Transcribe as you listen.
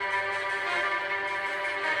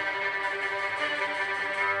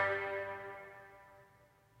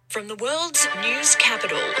From the world's news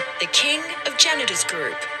capital, the Kingofjanitors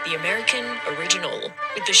Group, the American original.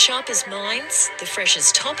 With the sharpest minds, the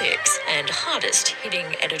freshest topics, and hardest hitting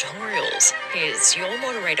editorials, here's your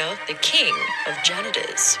moderator, the King of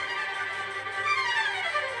Janitors.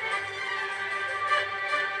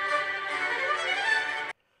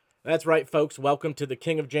 That's right, folks. Welcome to the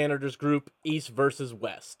Kingofjanitors Group, East versus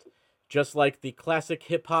West. Just like the classic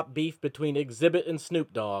hip-hop beef between Exhibit and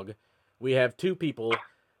Snoop Dogg, we have two people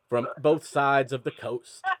from both sides of the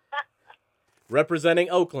coast. Representing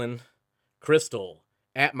Oakland, Krystal,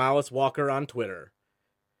 at Malice Walker on Twitter.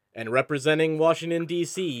 And representing Washington,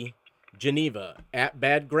 D.C., Geneva, at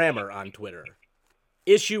Bad Grammar on Twitter.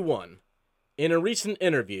 Issue 1. In a recent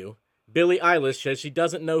interview, Billie Eilish says she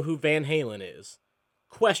doesn't know who Van Halen is.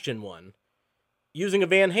 Question 1. Using a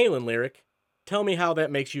Van Halen lyric, tell me how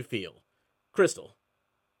that makes you feel. Krystal.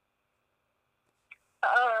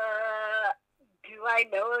 Do I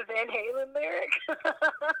know a Van Halen lyric?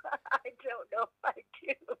 I don't know if I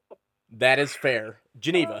do. That is fair.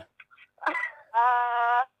 Geneva.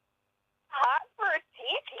 Hot for a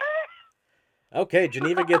teacher? Okay,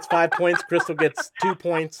 Geneva gets 5 points. Krystal gets 2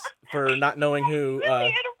 points for not knowing who. Really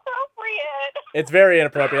inappropriate. It's very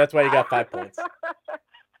inappropriate. That's why you got 5 points.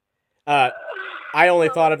 I only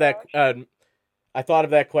thought of that. I thought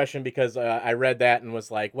of that question because I read that and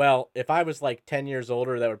was like, well, if I was like 10 years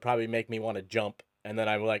older, that would probably make me want to jump. And then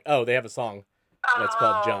I'm like, oh, they have a song that's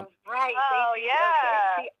called Jump. Right. Oh,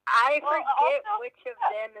 yeah. Okay. See, I forget also, which of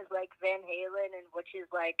them is like Van Halen and which is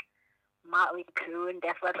like Motley Crue and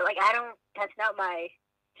Def Leppard. Like, that's not my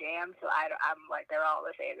jam, so I'm like, they're all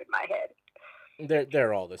the same in my head.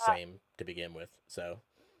 They're all the same to begin with, so.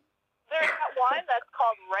 There's that one that's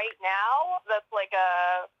called Right Now. That's like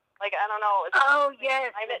I don't know.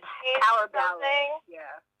 Yes. Power ballad.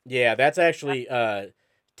 Yeah. Yeah, that's actually,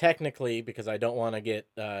 technically, because I don't want to get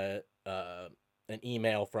an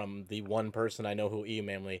email from the one person I know who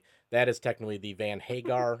emailed me, that is technically the Van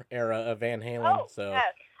Hagar era of Van Halen. Oh, so,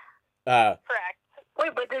 yes. Correct.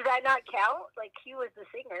 Wait, but does that not count? Like, he was the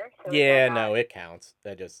singer. So yeah, no, it counts.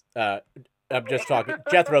 I'm just talking.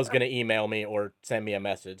 Jethro's going to email me or send me a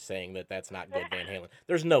message saying that that's not good Van Halen.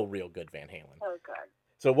 There's no real good Van Halen. Oh, God.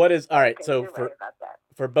 So what is, all right, Okay, so you're right about that.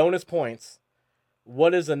 for bonus points,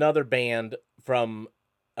 what is another band from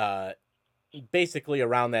basically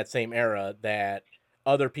around that same era that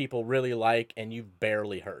other people really like and you've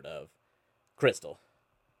barely heard of? Krystal.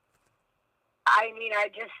 I mean, I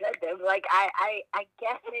just said them. Like, I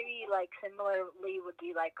guess maybe, like, similarly would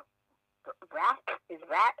be, like, Rat? Is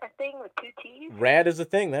Rat a thing with 2 T's? Rat is a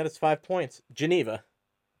thing. That is 5 points. Geneva.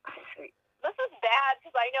 Sweet. This is bad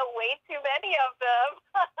because I know way too many of them.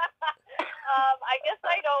 I guess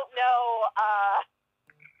I don't know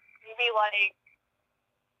maybe like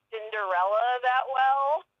Cinderella that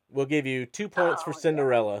well. We'll give you 2 points for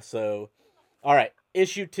Cinderella. Yeah. So, all right.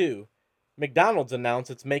 Issue 2. McDonald's announced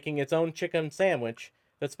it's making its own chicken sandwich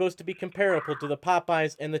that's supposed to be comparable to the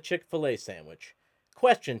Popeyes and the Chick-fil-A sandwich.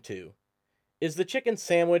 Question 2. Is the chicken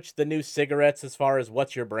sandwich the new cigarettes as far as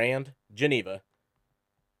what's your brand? Geneva.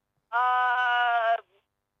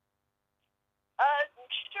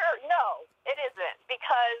 Sure, no, it isn't,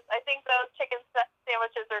 because I think those chicken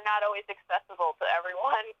sandwiches are not always accessible to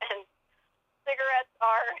everyone, and cigarettes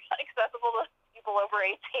are accessible to people over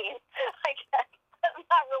 18, I guess. That's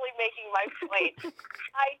not really making my point.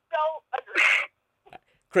 I don't agree.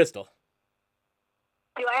 Krystal.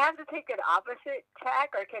 Do I have to take an opposite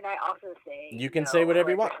tack, or can I also say you can no say whatever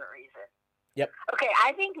you for a want. different reason? Yep. Okay,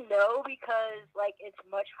 I think no because, like, it's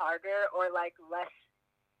much harder or, like, less,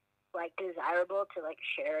 like, desirable to, like,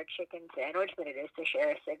 share a chicken sandwich than it is to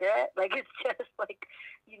share a cigarette. Like, it's just, like,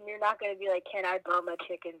 you're not going to be like, can I bum a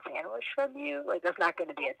chicken sandwich from you? Like, that's not going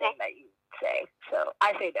to be a thing that you say. So,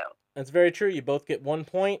 I say no. That's very true. You both get 1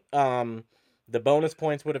 point. The bonus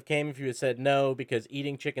points would have came if you had said no, because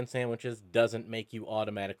eating chicken sandwiches doesn't make you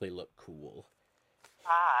automatically look cool.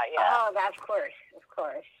 Yeah. Oh, that's of course.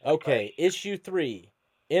 Okay, issue 3.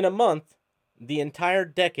 In a month, the entire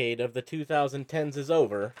decade of the 2010s is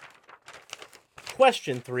over.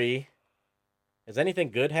 Question 3. Has anything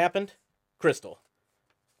good happened? Krystal.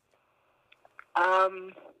 I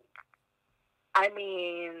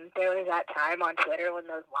mean, there was that time on Twitter when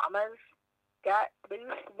those llamas got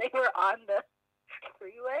loose. They were on the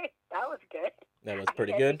freeway. That was good. That was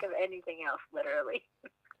pretty good. I can't good. think of anything else, literally.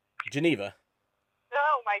 Geneva.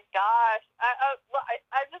 Oh my gosh.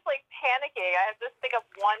 I'm just like panicking. I have to think of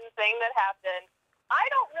one thing that happened. I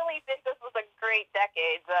don't really think this was a great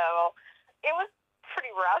decade, though. It was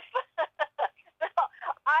pretty rough. So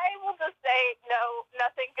I will just say no,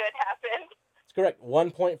 nothing good happened. It's correct.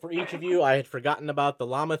 1 point for each of you. I had forgotten about the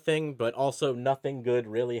llama thing, but also nothing good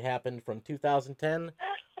really happened from 2010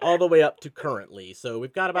 all the way up to currently. So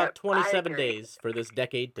we've got about Yep, 27 I agree. days for this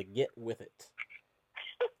decade to get with it.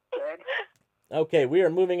 Good. Okay, we are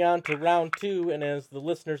moving on to round 2, and as the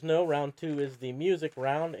listeners know, round 2 is the music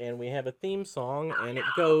round, and we have a theme song, and it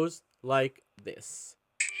goes like this.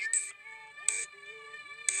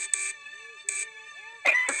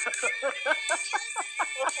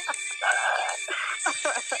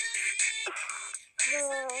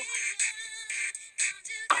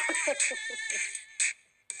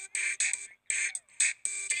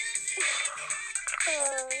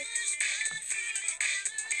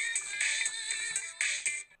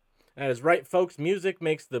 That is right, folks. Music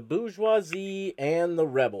makes the bourgeoisie and the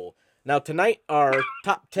rebel. Now, tonight, our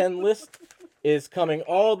top 10 list is coming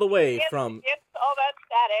all the way from... It's all that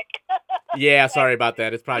static. Yeah, sorry about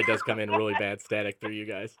that. It probably does come in really bad static through you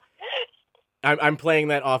guys. I'm playing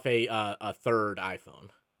that off a third iPhone,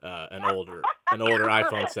 an older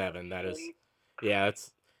iPhone 7. That is, yeah,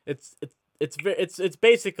 it's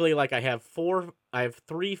basically like I have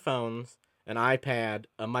 3 phones, an iPad,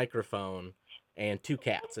 a microphone, and 2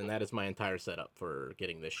 cats, and that is my entire setup for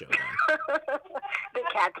getting this show done. The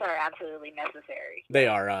cats are absolutely necessary. They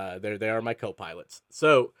are they are my co-pilots.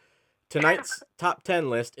 So tonight's top 10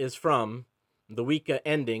 list is from the week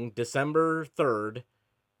ending December 3rd,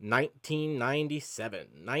 1997.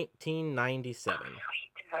 1997. Okay,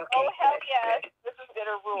 Oh, hell good, yes. good. This is going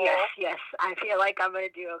to rule. Yes. I feel like I'm going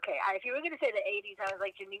to do okay. If you were going to say the 80s, I was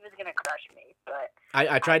like, Geneva's going to crush me. But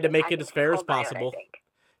I tried to make it as fair as possible.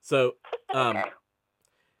 So, okay.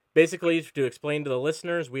 basically, to explain to the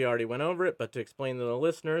listeners, we already went over it, but to explain to the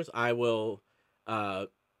listeners, I will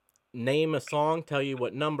name a song, tell you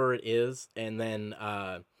what number it is, and then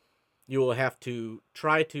you will have to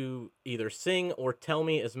try to either sing or tell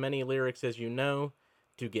me as many lyrics as you know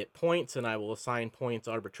to get points, and I will assign points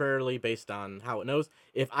arbitrarily based on how it knows.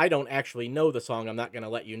 If I don't actually know the song, I'm not going to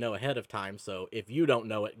let you know ahead of time, so if you don't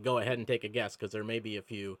know it, go ahead and take a guess, because there may be a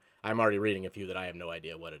few, I'm already reading a few that I have no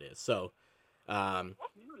idea what it is. So, I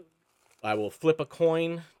will flip a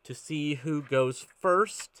coin to see who goes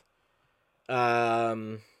first.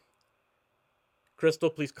 Crystal,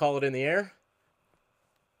 please call it in the air.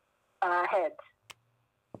 Heads.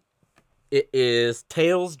 It is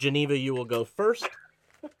tails. Geneva, you will go first.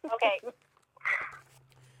 Okay.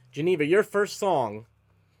 Geneva, your first song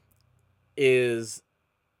is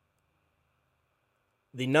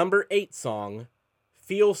the number 8 song,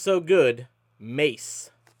 Feel So Good,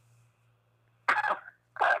 Mace. Actually,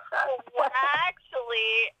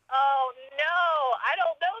 oh no, I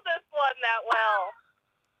don't know this one that well.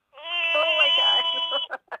 Oh my gosh.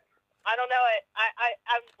 I don't know it.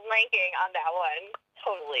 I'm blanking on that one.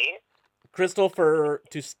 Totally. Crystal,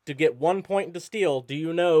 to get 1 point to steal, do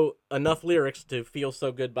you know enough lyrics to Feel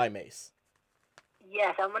So Good by Mace?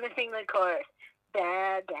 Yes, I'm going to sing the chorus.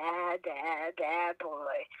 Bad, bad, bad, bad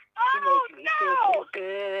boy. Oh, You make me feel so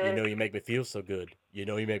good. You know you make me feel so good. You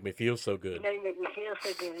know you make me feel so good. You know you make me feel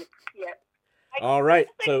so good. Yep. All right,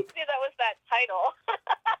 so... I knew that was that title.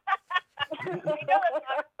 I know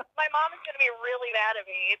that my mom is going to be really mad at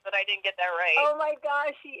me that I didn't get that right. Oh my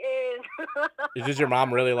gosh, she is. Does your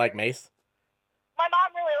mom really like Mace? My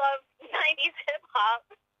mom really loves 90s hip-hop.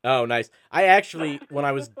 Oh, nice. I actually, when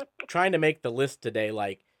I was trying to make the list today,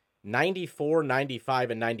 like, 94,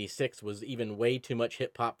 95, and 96 was even way too much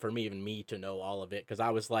hip-hop for me, even me, to know all of it, because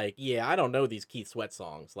I was like, yeah, I don't know these Keith Sweat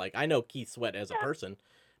songs. Like, I know Keith Sweat as a person,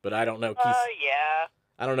 but I don't know Yeah.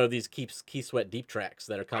 I don't know these Keith Sweat deep tracks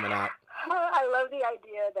that are coming out. I love the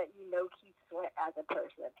idea that you know Keith Sweat as a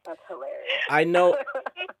person. That's hilarious. I know...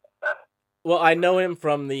 Well, I know him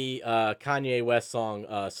from the Kanye West song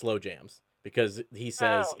Slow Jams, because he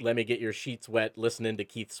says, let me get your sheets wet listening to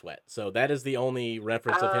Keith Sweat. So that is the only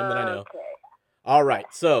reference of him that I know. Okay. All right,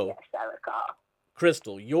 so, Yes, I recall.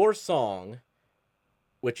 Crystal, your song,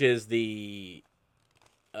 which is the...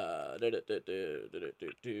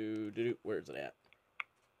 where's it at?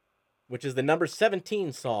 Which is the number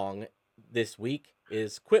 17 song this week,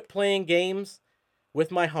 is Quit Playing Games with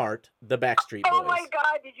My Heart, the Backstreet Boys. Oh my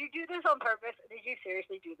god, did you do this on purpose? Did you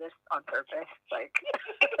seriously do this on purpose? Like,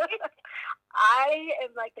 I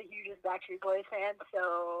am like the hugest Backstreet Boys fan,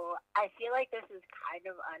 so I feel like this is kind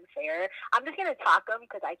of unfair. I'm just gonna talk them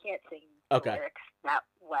because I can't sing the lyrics that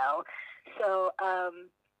well. So,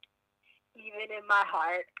 even in my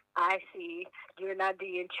heart, I see you're not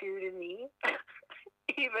being true to me.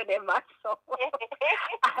 Even in my soul,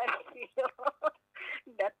 I feel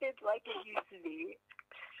nothing's like it used to be.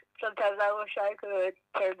 Sometimes I wish I could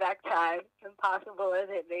turn back time, impossible as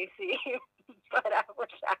it may seem, but I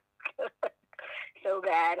wish I could. so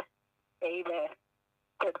bad. Baby.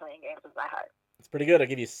 Quit playing games with my heart. It's pretty good. I'll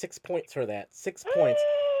give you 6 points for that. 6 points.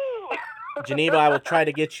 Woo! Geneva, I will try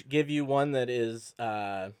to give you one that is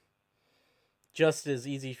just as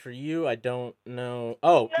easy for you. I don't know.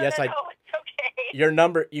 Oh, No, yes, no, it's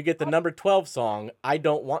okay. you get the number 12 song, I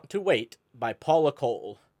Don't Want to Wait by Paula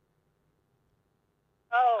Cole.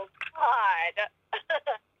 Oh, God.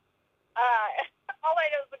 All I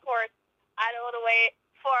know is the chorus. I don't want to wait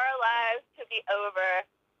for our lives to be over.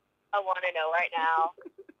 I want to know right now.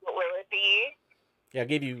 What will it be? Yeah, I'll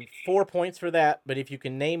give you 4 points for that, but if you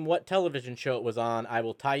can name what television show it was on, I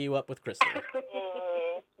will tie you up with Crystal. Great.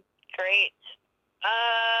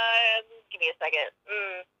 Give me a second.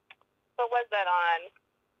 What was that on?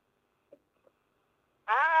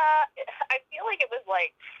 I feel like it was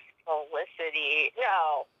like Felicity.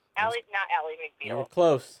 No. Not Ally McBeal. You were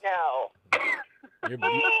close. No.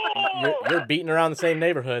 You're beating around the same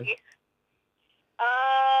neighborhood. Shoot.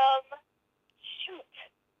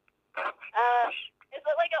 Is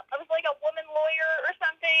it like a woman lawyer or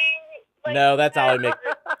something? Like, No, that's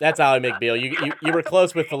Ally McBeal. You were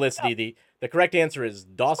close with Felicity. The correct answer is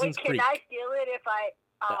Dawson's Wait, Creek. can I steal it if I...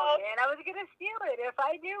 Oh, man, I was going to steal it if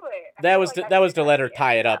I knew it. That was to let her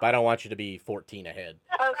tie it up. I don't want you to be 14 ahead.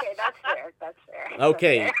 Okay, that's fair. That's fair.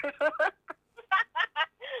 Okay.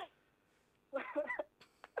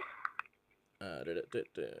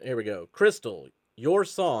 Here we go. Crystal, your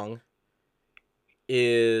song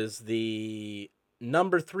is the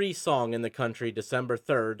number 3 song in the country, December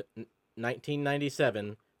 3rd,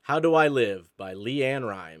 1997, How Do I Live by Leanne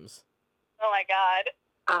Rimes. Oh, my God.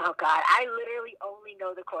 Oh, God. I literally only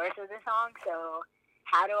know the chorus of the song, so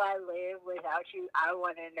how do I live without you? I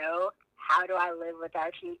want to know. How do I live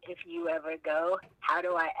without you if you ever go? How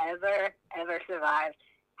do I ever survive?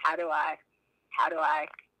 How do I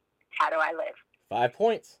live? 5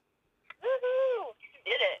 points. Woohoo! You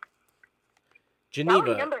did it. Geneva. That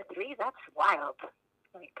was number 3? That's wild.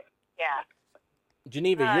 Yeah.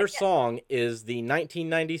 Geneva, your song is the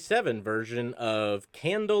 1997 version of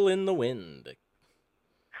Candle in the Wind.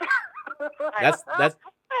 That's This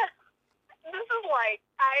is like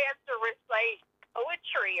I have to recite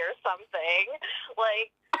poetry or something.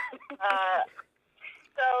 Like,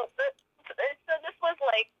 so this was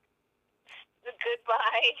like the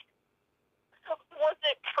goodbye. Was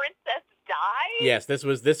it Princess Die? Yes, this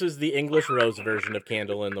was the English Rose version of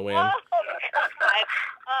Candle in the Wind. Oh God.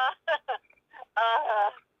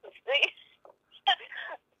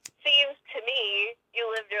 Seems to me you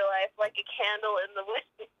lived your life like a candle in the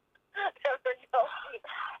wind. Never know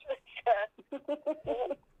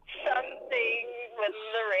something when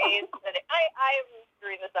the rain. I'm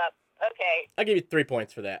screwing this up. Okay. I'll give you 3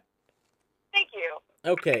 points for that. Thank you.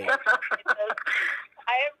 Okay.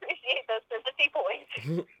 I appreciate those sympathy points.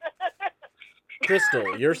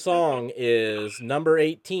 Crystal, your song is number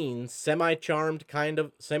 18, Semi-Charmed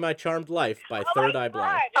Life by Third Eye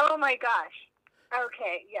Blind. Oh my gosh.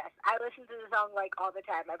 Okay, yes. I listen to the song like all the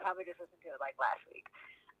time. I probably just listened to it like last week.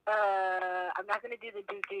 I'm not going to do the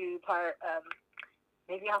doo-doo part.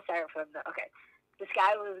 Maybe I'll start from okay. The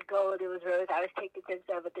sky was gold, it was rose. I was taking things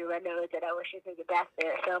over through my nose, and I wish I could get back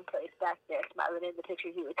there, someplace back there, smiling in the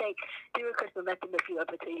pictures you would take. Do a crystal method if you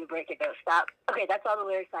up until you break it, don't stop. Okay, that's all the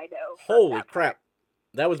lyrics I know. Holy crap.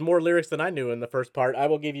 That was more lyrics than I knew in the first part. I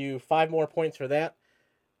will give you 5 more points for that.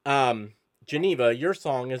 Geneva, your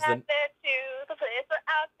song is the...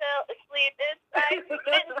 You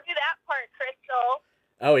didn't do that part, Crystal.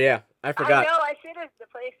 Oh, yeah. I forgot. I know, I should have. The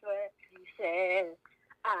place where you said,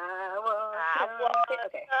 I want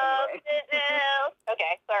something.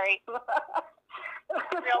 Okay, sorry.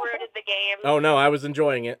 Railroaded the game. Oh, no, I was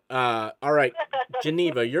enjoying it. All right.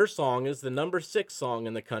 Geneva, your song is the number 6 song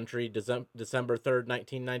in the country, December 3rd,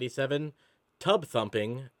 1997, Tub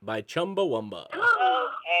Thumping by Chumbawamba.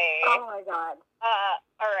 Okay. Oh, my God.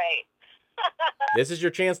 All right. This is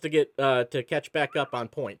your chance to get to catch back up on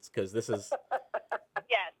points, because this is...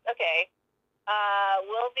 Yes, okay.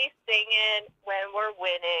 We'll be singing when we're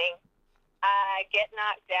winning. I get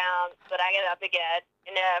knocked down, but I get up again.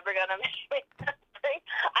 You're never gonna make me sing.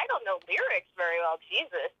 I don't know lyrics very well,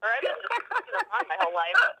 Jesus. Or I've been just singing them on my whole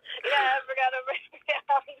life. You're never gonna bring me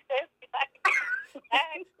down this time.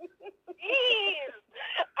 Jeez.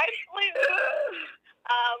 I believe.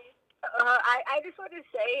 I just want to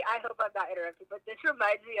say, I hope I'm not interrupting, but this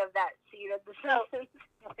reminds me of that scene of The Simpsons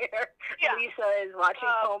where Lisa is watching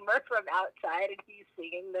Homer from outside and he's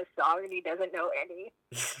singing this song and he doesn't know any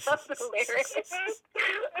of the lyrics. There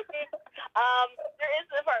is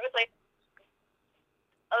the part where it's like,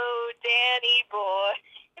 oh, Danny boy,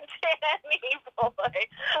 Danny boy.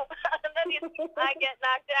 And then I get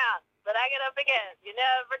knocked down. but I get up again. You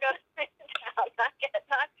never go down, not get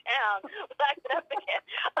knocked down, but I get up again.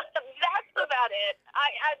 That's about it.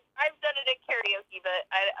 I've done it at karaoke, but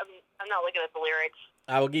I'm not looking at the lyrics.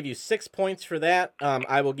 I will give you 6 points for that.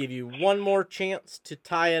 I will give you one more chance to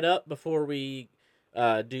tie it up before we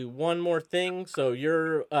do one more thing. So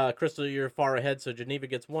you're, Krystal, you're far ahead, so Geneva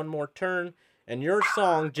gets one more turn. And your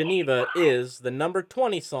song, Geneva, is the number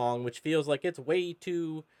 20 song, which feels like it's way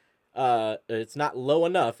too, it's not low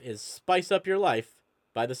enough, is Spice Up Your Life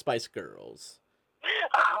by the Spice Girls.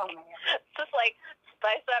 Oh, man. It's just like,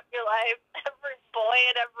 spice up your life, every boy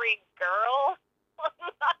and every girl.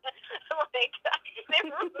 Like,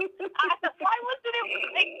 why wasn't it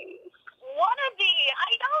like wannabe?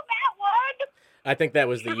 I know that one. I think that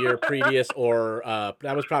was the year previous, or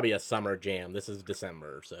that was probably a summer jam. This is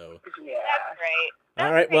December, so. Yeah. That's great.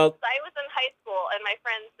 All right, well. I was in high school, and my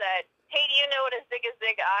friend said, "Hey, do you know what a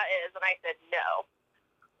zig-a-zig-ah is?" And I said, "No."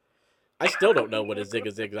 I still don't know what a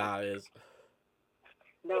zig-a-zig-ah is.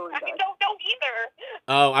 No one does. I don't know either.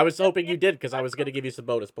 Oh, I was hoping you did, because I was going to give you some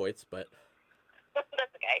bonus points, but.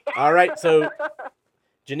 That's okay. All right, so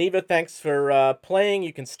Geneva, thanks for playing.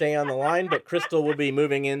 You can stay on the line, but Krystal will be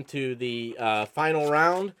moving into the final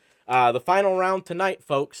round. The final round tonight,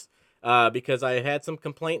 folks, because I had some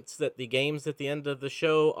complaints that the games at the end of the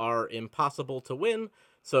show are impossible to win.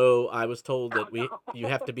 So I was told that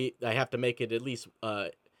I have to make it at least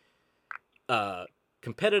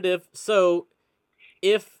competitive. So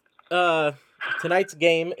if tonight's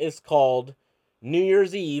game is called New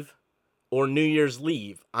Year's Eve or New Year's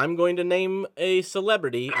Leave, I'm going to name a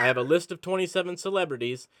celebrity. I have a list of 27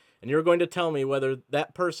 celebrities, and you're going to tell me whether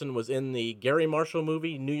that person was in the Gary Marshall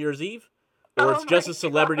movie New Year's Eve, or it's just a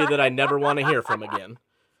celebrity that I never want to hear from again.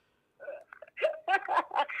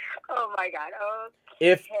 Oh my god.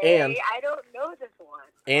 And I don't know this one.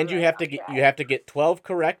 And you have to get 12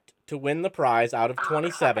 correct to win the prize out of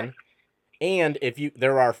 27. And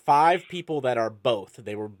there are 5 people that are both.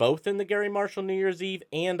 They were both in the Gary Marshall New Year's Eve,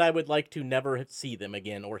 and I would like to never see them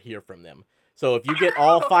again or hear from them. So if you get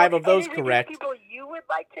all 5 of those correct, people you would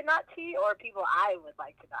like to not see, or people I would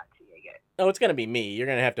like to not see again. Oh, it's gonna be me. You're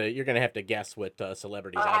gonna have to guess what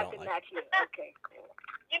celebrities I don't like. Match you. Okay, cool.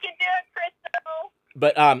 You can do it, Krystal.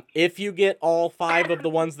 But if you get all 5 of the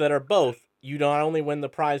ones that are both, you not only win the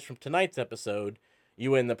prize from tonight's episode,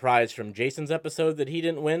 you win the prize from Jason's episode that he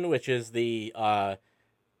didn't win, which is the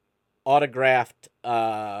autographed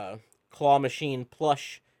claw machine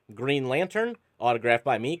plush Green Lantern, autographed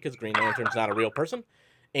by me, because Green Lantern's not a real person.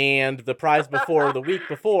 And the prize the week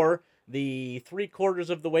before, the 3/4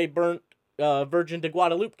 of the way burnt Virgin de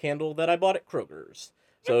Guadalupe candle that I bought at Kroger's.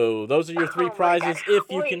 So those are your 3 prizes. If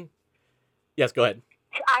you can... Yes, go ahead.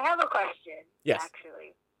 I have a question, yes.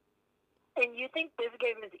 Actually. And you think this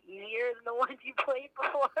game is easier than the ones you played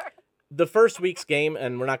before? The first week's game,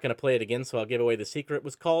 and we're not going to play it again, so I'll give away the secret,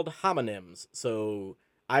 was called homonyms. So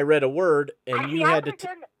I read a word, and you had to...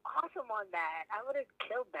 done awesome on that. I would have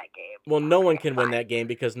killed that game. Well, no one can win that game,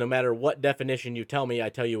 because no matter what definition you tell me, I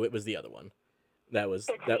tell you it was the other one. The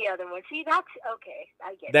other one. See, that's... Okay,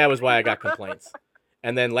 I get it. That was why I got complaints.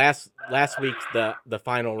 And then last week, the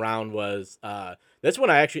final round was... this one,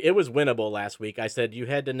 it was winnable last week. I said you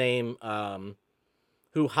had to name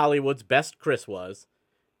who Hollywood's best Chris was.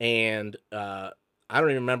 And I don't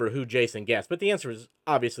even remember who Jason guessed. But the answer is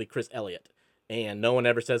obviously Chris Elliott. And no one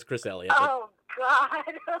ever says Chris Elliott. Oh, God.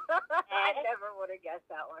 I never would have guessed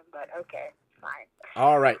that one, but okay, fine.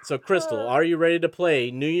 All right, so Krystal, are you ready to play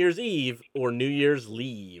New Year's Eve or New Year's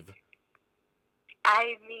Leave?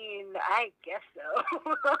 I mean, I guess so.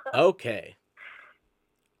 Okay.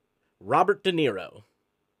 Robert De Niro.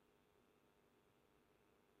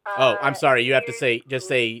 I'm sorry. You have to either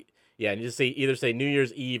say New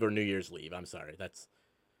Year's Eve or New Year's Leave. I'm sorry. That's...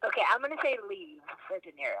 Okay, I'm going to say Leave for De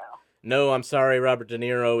Niro. No, I'm sorry. Robert De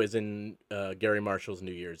Niro is in Gary Marshall's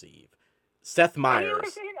New Year's Eve. Seth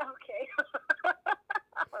Meyers. Okay.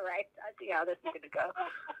 All right. I see how this is going to go.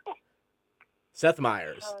 Seth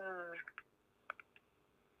Meyers.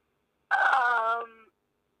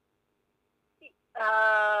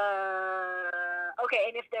 Okay,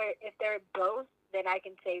 and if they're both, then I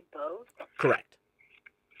can say both. Correct.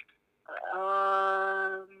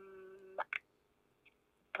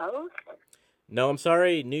 Both? No, I'm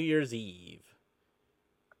sorry. New Year's Eve.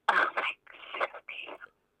 Oh my God.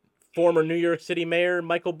 Former New York City Mayor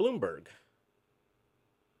Michael Bloomberg.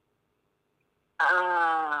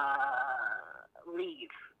 Leave.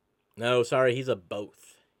 No, sorry. He's a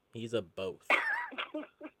both. He's a both.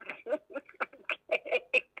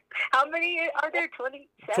 Okay. How many are there?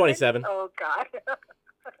 27? 27. Oh,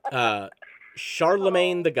 God.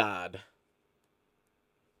 Charlemagne the God.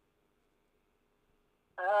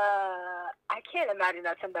 can't imagine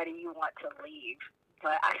that's somebody you want to leave.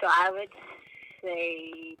 But so I would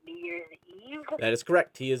say New Year's Eve. That is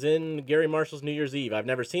correct. He is in Gary Marshall's New Year's Eve. I've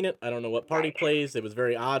never seen it. I don't know what part he plays. It was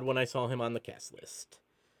very odd when I saw him on the cast list.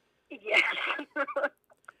 Yes.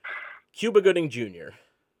 Cuba Gooding Jr.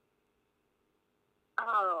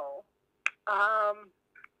 Oh.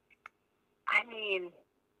 I mean,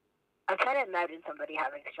 I'm trying to imagine somebody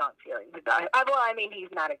having strong feelings about him. Well, I mean, he's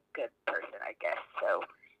not a good person, I guess. So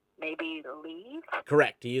maybe leave.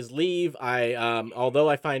 Correct. He is leave. Although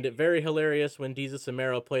I find it very hilarious when Jesus and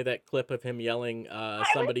Mero play that clip of him yelling,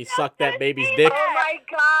 "Somebody suck that baby's dick." Oh my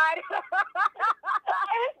God!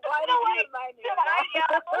 Why did you remind me of that?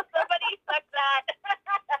 Somebody suck that.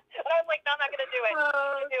 And I was like, no, I'm not gonna do it. I'm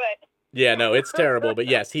gonna do it. Yeah, no, it's terrible. But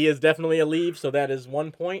yes, he is definitely a leave. So that is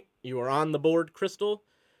 1 point. You are on the board, Crystal.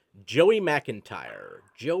 Joey McIntyre.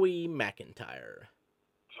 Joey McIntyre.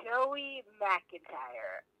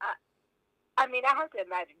 I mean, I have to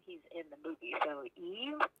imagine he's in the movie, so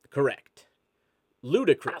Eve? Correct.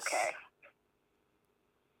 Ludacris. Okay.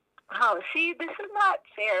 Oh, see, this is not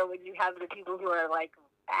fair when you have the people who are, like,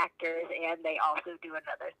 actors and they also do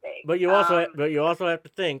another thing. But you also have to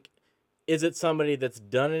think, is it somebody that's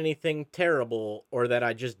done anything terrible or that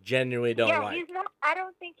I just genuinely don't like? He's not. I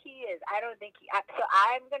don't think he is. So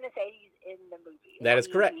I'm going to say he's in the movie. That is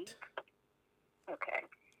correct. Okay.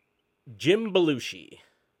 Jim Belushi.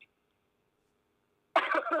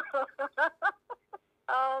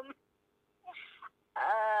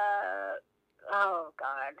 Oh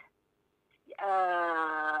God.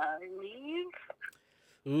 Leave?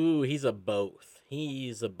 Ooh, he's a both.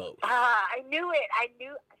 I knew it.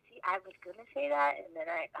 See, I was gonna say that, and then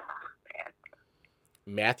man.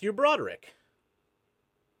 Matthew Broderick.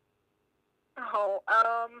 Oh,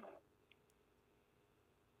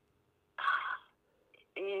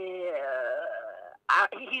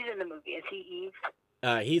 he's in the movie. Is he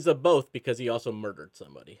Eve? He's a both because he also murdered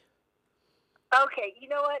somebody. Okay, you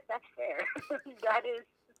know what? That's fair. That is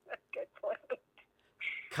a good point.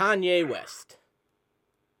 Kanye West.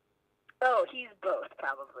 Oh, he's both,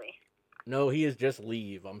 probably. No, he is just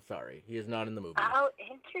leave. I'm sorry. He is not in the movie. Oh,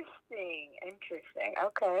 interesting.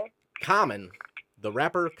 Okay. Common. The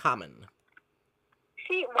rapper Common.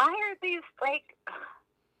 See, why are these, like...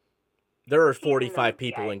 There are 45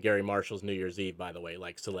 people in Gary Marshall's New Year's Eve, by the way,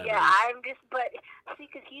 like celebrities. Yeah, see,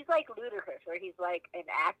 because he's like Ludacris, where he's like an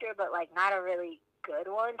actor, but like not a really good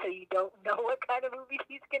one, so you don't know what kind of movie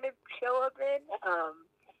he's going to show up in.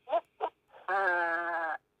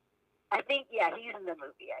 I think, he's in the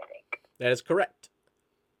movie, I think. That is correct.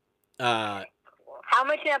 How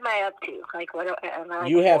much am I up to? Like, what am I, like,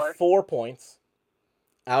 you have 4 points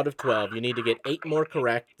out of 12. You need to get 8 more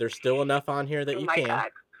correct. There's still enough on here that you can.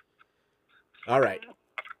 God. All right.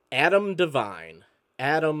 Adam Devine.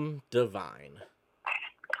 Do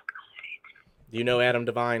you know Adam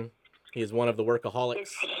Devine? He is one of the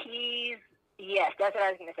Workaholics. Yes, that's what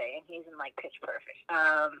I was going to say. And he's in, like, Pitch Perfect.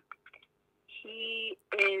 He's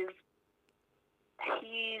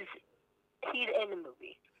in the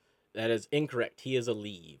movie. That is incorrect. He is a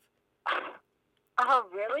leave. Oh,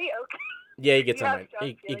 really? Okay. Yeah, he gets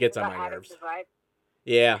on my nerves. Devine?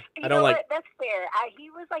 Yeah, I don't like... That's fair. He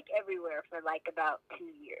was, like, everywhere for, like, about 2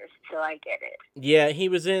 years, so I get it. Yeah, he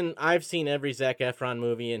was in... I've seen every Zac Efron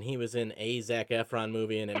movie, and he was in a Zac Efron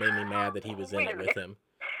movie, and it made me mad that he was in it with him.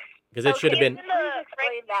 Because it should have been... Please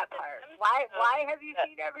explain that part. Why have you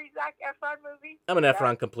seen every Zac Efron movie? I'm an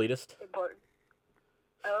Efron completist. Important.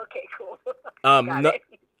 Okay, cool.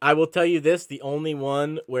 I will tell you this, the only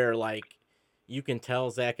one where, like, you can tell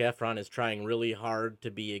Zac Efron is trying really hard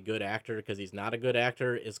to be a good actor because he's not a good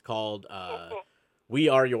actor is called We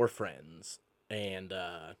Are Your Friends. And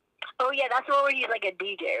oh yeah, that's the one where he's like a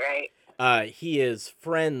DJ, right? He is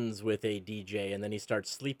friends with a DJ, and then he starts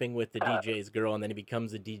sleeping with the DJ's girl, and then he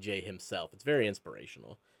becomes a DJ himself. It's very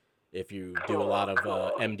inspirational if you do a lot of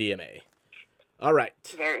MDMA. All right.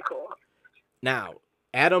 Very cool. Now,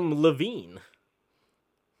 Adam Levine.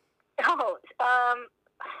 Oh,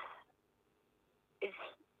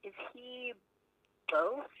 is he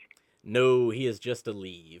both? No, he is just a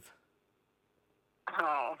leave.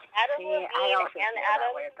 Oh, Adam Levine and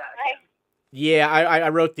Adam. Yeah, I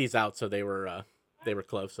wrote these out so they were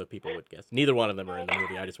close, so people would guess. Neither one of them are in the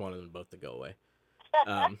movie. I just wanted them both to go away.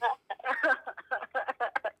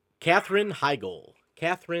 Katherine Heigl.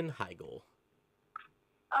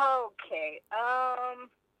 Okay.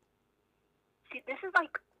 See, this is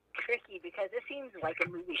like tricky because it seems like a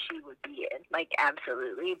movie she would be in, like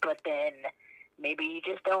absolutely. But then maybe you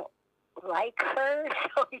just don't like her,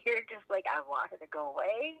 so you're just like, I want her to go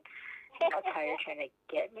away. That's how you're trying to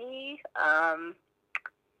get me.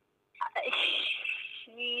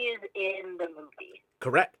 She is in the movie.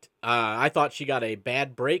 Correct. I thought she got a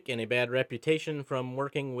bad break and a bad reputation from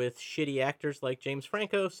working with shitty actors like James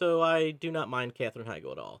Franco, so I do not mind Katherine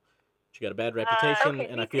Heigl at all. She got a bad reputation, Okay,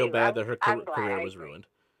 and me I feel too. bad that her I'm glad. career I was agree. ruined.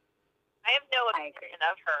 I have no I agree. opinion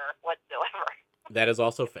of her whatsoever. That is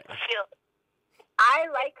also fair. I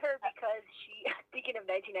like her because she, speaking of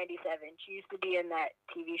 1997, she used to be in that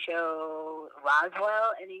TV show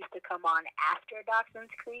Roswell, and it used to come on after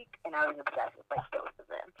Dawson's Creek, and I was obsessed with like both of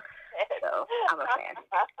them. So I'm a fan.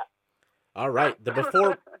 All right,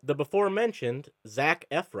 the before mentioned Zac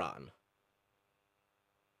Efron.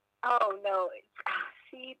 Oh no!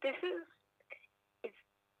 See, this is.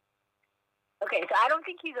 Okay, so I don't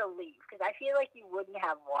think he's a lead, because I feel like you wouldn't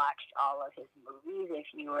have watched all of his movies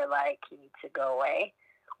if you were like, he needs to go away.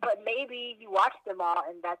 But maybe you watched them all,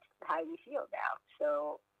 and that's how you feel now.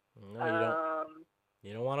 So, No, you don't.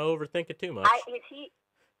 You don't want to overthink it too much. Is he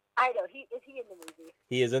in the movie?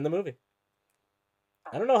 He is in the movie.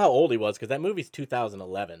 I don't know how old he was, because that movie's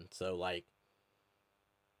 2011, so like,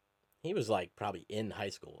 he was like probably in high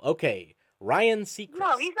school. Okay, Ryan Seacrest.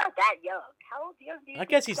 No, he's not that young. How old do you I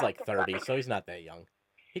guess he's like 30, so he's not that young.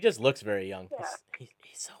 He just looks very young. Yeah.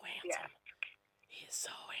 He's so handsome. Yeah. He is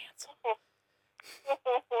so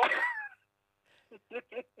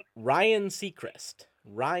handsome. Ryan Seacrest.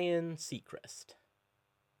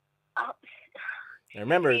 Oh, now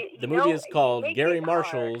remember, the movie is called Gary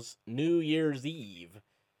Marshall's New Year's Eve.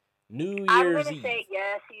 I'm gonna say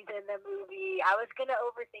yes, he's in the movie. I was gonna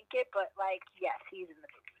overthink it, but like, yes, he's in the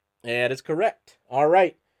movie. That is correct. All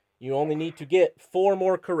right. You only need to get 4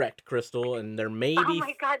 more correct, Crystal, and there may be... Oh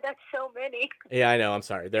my god, that's so many. Yeah, I know, I'm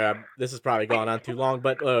sorry. This has probably gone on too long,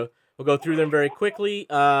 but we'll go through them very quickly.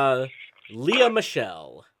 Leah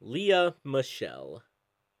Michelle.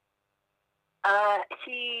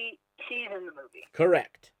 She's in the movie.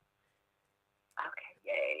 Correct. Okay,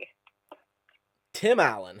 yay. Tim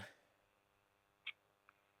Allen.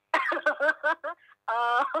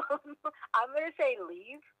 I'm gonna say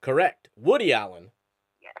leave. Correct. Woody Allen.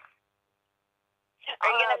 Yes. Are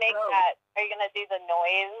you gonna make that? Are you gonna do the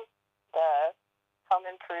noise? The home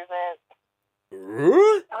improvement?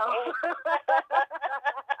 Oh.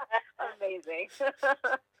 Amazing.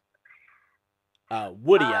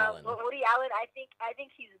 Woody Allen. Woody Allen. I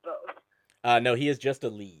think he's both. No, he is just a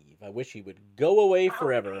leave. I wish he would go away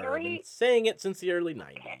forever. Really? I've been saying it since the early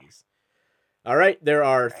 90s. All right, there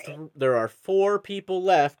are 4 people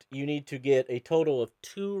left. You need to get a total of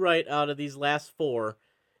 2 right out of these last 4,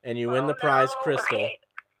 and you win the prize, Crystal. Okay.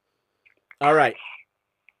 All right.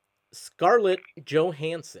 Scarlett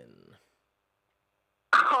Johansson.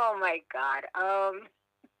 Oh my god.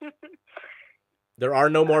 There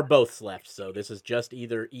are no more boths left, so this is just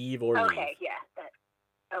either Eve or Leave. Okay, yeah.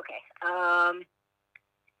 Okay.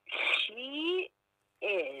 She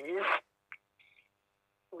is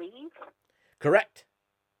Leave. Correct.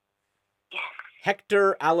 Yes.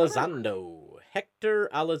 Hector Elizondo.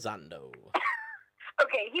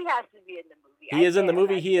 Okay, he has to be in the movie. He is in the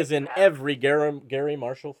movie. He is in every Gary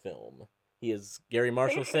Marshall film. Gary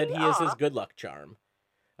Marshall said he is his good luck charm.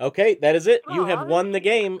 Okay, that is it. You have won the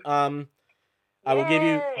game. I will give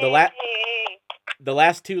you the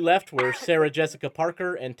last 2 left were Sarah Jessica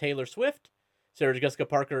Parker and Taylor Swift. Sarah Jessica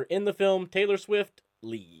Parker in the film, Taylor Swift,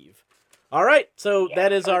 Leave. All right, so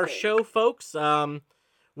that is our show, folks.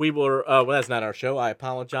 We were well, that's not our show. I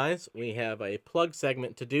apologize. We have a plug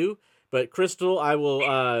segment to do. But Crystal, I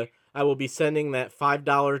will be sending that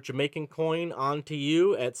 $5 Jamaican coin on to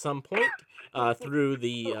you at some point through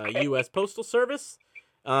the U.S. Postal Service.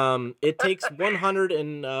 It takes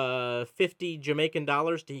 150 Jamaican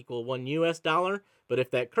dollars to equal $1 US, but if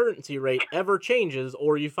that currency rate ever changes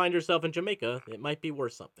or you find yourself in Jamaica, it might be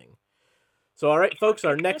worth something. So, all right, folks,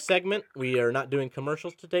 our next segment, we are not doing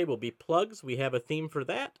commercials today, will be plugs. We have a theme for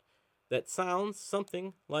that sounds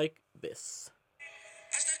something like this.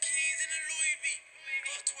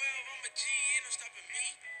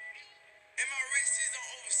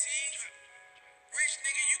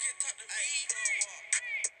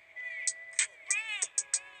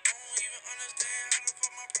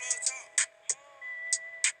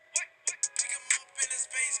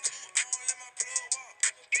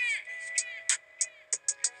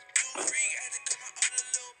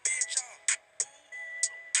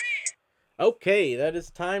 Okay, that is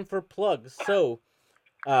time for plugs. So,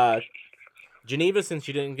 Geneva, since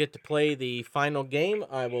you didn't get to play the final game,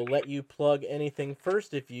 I will let you plug anything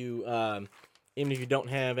first. If you, even if you don't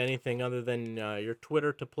have anything other than your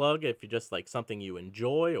Twitter to plug, if you just like something you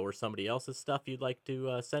enjoy or somebody else's stuff you'd like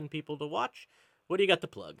to send people to watch, what do you got to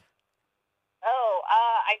plug? Oh,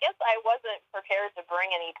 I guess I wasn't prepared to bring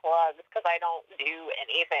any plugs because I don't do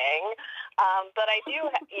anything. But I do,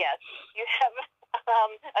 yes, you have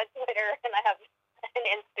a Twitter, and I have an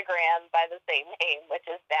Instagram by the same name, which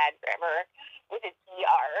is Bad Grammar with an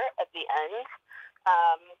ER at the end.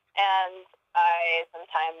 And I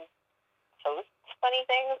sometimes post funny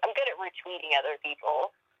things. I'm good at retweeting other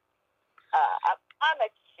people. I'm a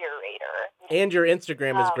curator. And your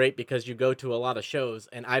Instagram is great because you go to a lot of shows,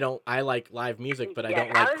 and I like live music, but I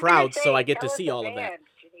don't like crowds, so I get to see all of that.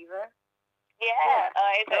 Geneva. Yeah,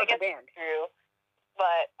 I guess that's true.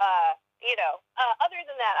 But, other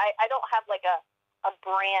than that, I don't have like a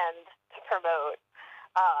brand to promote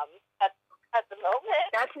at the moment.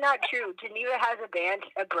 That's not true. Geneva has a brand.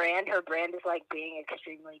 Her brand is like being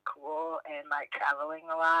extremely cool and like traveling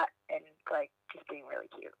a lot and like just being really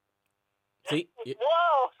cute. See?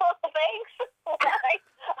 Whoa! Thanks. I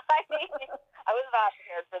was not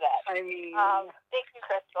prepared for that. Thank you,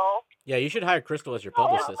 Crystal. Yeah, you should hire Crystal as your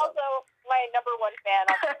publicist. Also, my number one fan.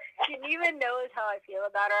 Geneva knows how I feel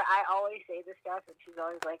about her. I always say this stuff, and she's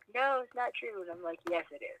always like, "No, it's not true." And I'm like, "Yes,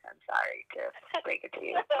 it is. I'm sorry to break it to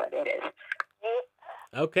you, but it is."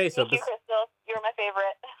 Okay, so Thank you, Crystal. You're my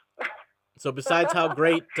favorite. So besides how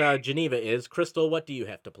great Geneva is, Crystal, what do you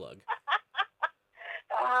have to plug?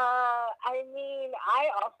 I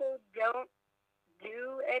also don't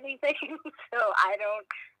do anything, so I don't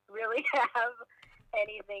really have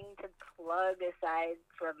anything to plug aside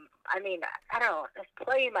from, I don't know, just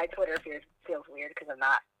plugging my Twitter feels weird because I'm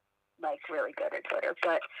not, like, really good at Twitter,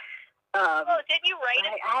 but, didn't you write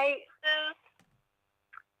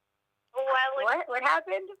What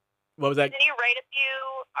happened? What was that? Did you write a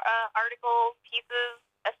few articles, pieces,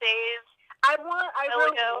 essays? I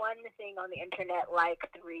wrote one thing on the internet like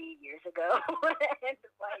 3 years ago, and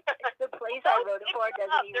like the place I wrote it for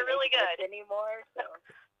doesn't even really exist anymore. So,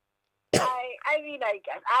 I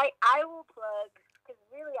guess I will plug because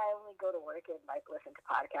really I only go to work and like listen to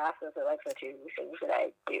podcasts. Those are like the two things that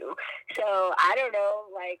I do. So I don't know,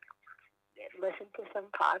 like listen to some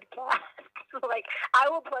podcasts. Like I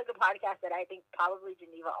will plug a podcast that I think probably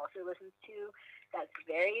Geneva also listens to. That's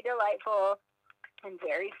very delightful and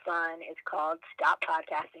very fun. It's called Stop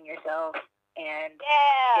Podcasting Yourself, and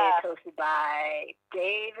it's hosted by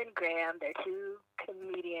Dave and Graham. They're two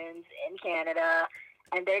comedians in Canada,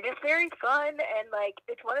 and they're just very fun, and like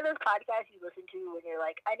it's one of those podcasts you listen to when you're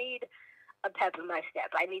like, I need a pep in my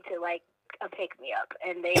step. I need to like a pick me up,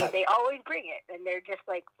 and they always bring it, and they're just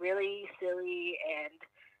like really silly, and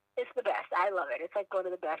it's the best. I love it. It's like one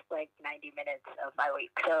of the best like 90 minutes of my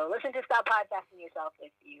week. So listen to Stop Podcasting Yourself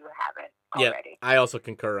if you haven't already. Yeah, I also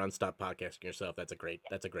concur on Stop Podcasting Yourself. That's a great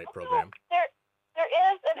program. There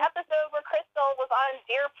is an episode where Crystal was on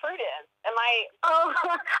Dear Prudence. I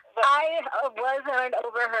was on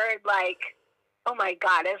Overheard like, oh my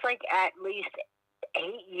God, it's like at least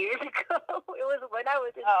 8 years ago. It was when I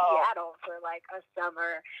was in Seattle for like a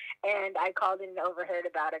summer, and I called in and overheard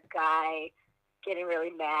about a guy getting really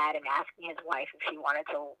mad and asking his wife if she wanted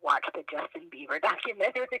to watch the Justin Bieber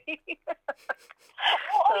documentary.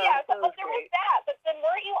 There was that. But then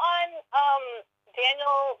weren't you on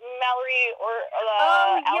Daniel Mallory or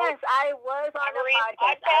yes, I was on the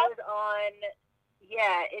podcast. I was on,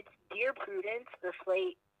 it's Dear Prudence, the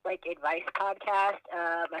Slate like advice podcast.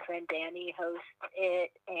 My friend Danny hosts it,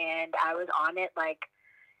 and I was on it like,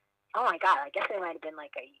 oh my God, I guess it might have been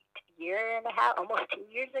like a year and a half, almost 2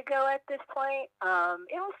 years ago at this point.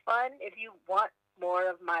 It was fun. If you want more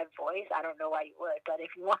of my voice, I don't know why you would, but if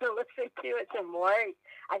you want to listen to it some more,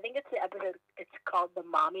 I think it's the episode, it's called The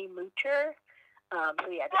Mommy Moocher. So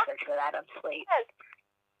just search for that on Slate. Yes.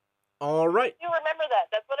 All right. You remember that.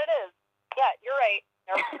 That's what it is. Yeah, you're right.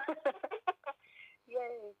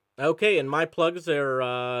 Yay. Okay, and my plugs are,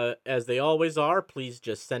 as they always are, please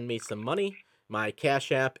just send me some money. My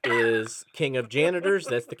Cash App is King of Janitors.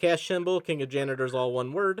 That's the cash symbol. King of Janitors, all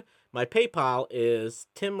one word. My PayPal is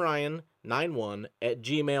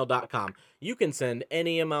timryan91@gmail.com. You can send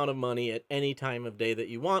any amount of money at any time of day that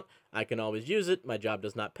you want. I can always use it. My job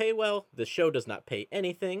does not pay well. The show does not pay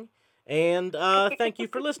anything. And thank you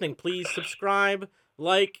for listening. Please subscribe,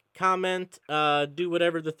 like, comment, do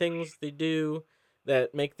whatever the things they do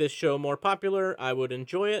that make this show more popular. I would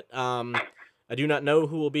enjoy it. I do not know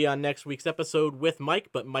who will be on next week's episode with Mike,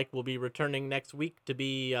 but Mike will be returning next week to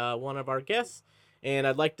be one of our guests. And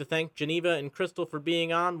I'd like to thank Geneva and Crystal for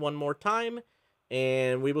being on one more time.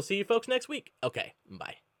 And we will see you folks next week. Okay,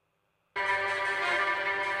 bye.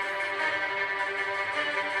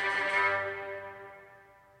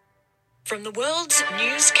 From the world's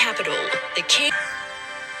news capital, the King...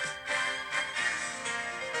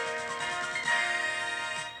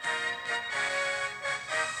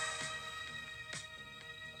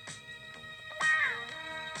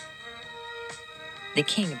 The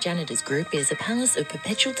King of Janitors Group is a Palace of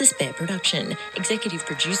Perpetual Despair production. Executive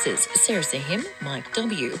producers Sarah Sahim, Mike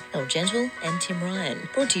W., El Gentle, and Tim Ryan.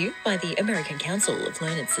 Brought to you by the American Council of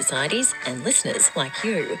Learned Societies and listeners like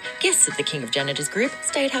you. Guests of the King of Janitors Group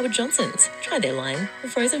stay at Howard Johnson's. Try their line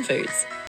of frozen foods.